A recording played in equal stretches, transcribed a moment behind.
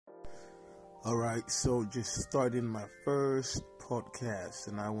All right, so just starting my first podcast,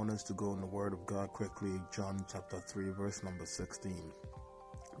 and I want us to go in the Word of God quickly. John chapter 3, verse number 16.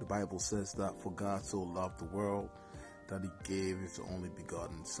 The Bible says that for God so loved the world that he gave his only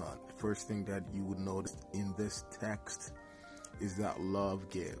begotten Son. The first thing that you would notice in this text is that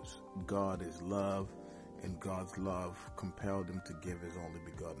love gives. God is love, and God's love compelled him to give his only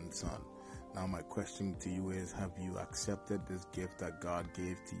begotten Son. Now my question to you is, have you accepted this gift that God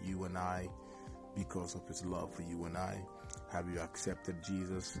gave to you and I because of his love for you and I? Have you accepted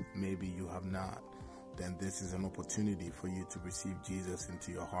Jesus? Maybe you have not. Then this is an opportunity for you to receive Jesus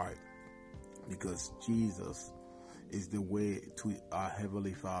into your heart, because Jesus is the way to our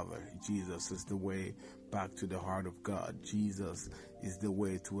Heavenly Father. Jesus is the way back to the heart of God. Jesus is the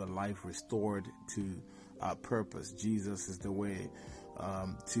way to a life restored to our purpose. Jesus is the way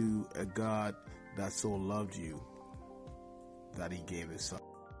to a God that so loved you that he gave his Son.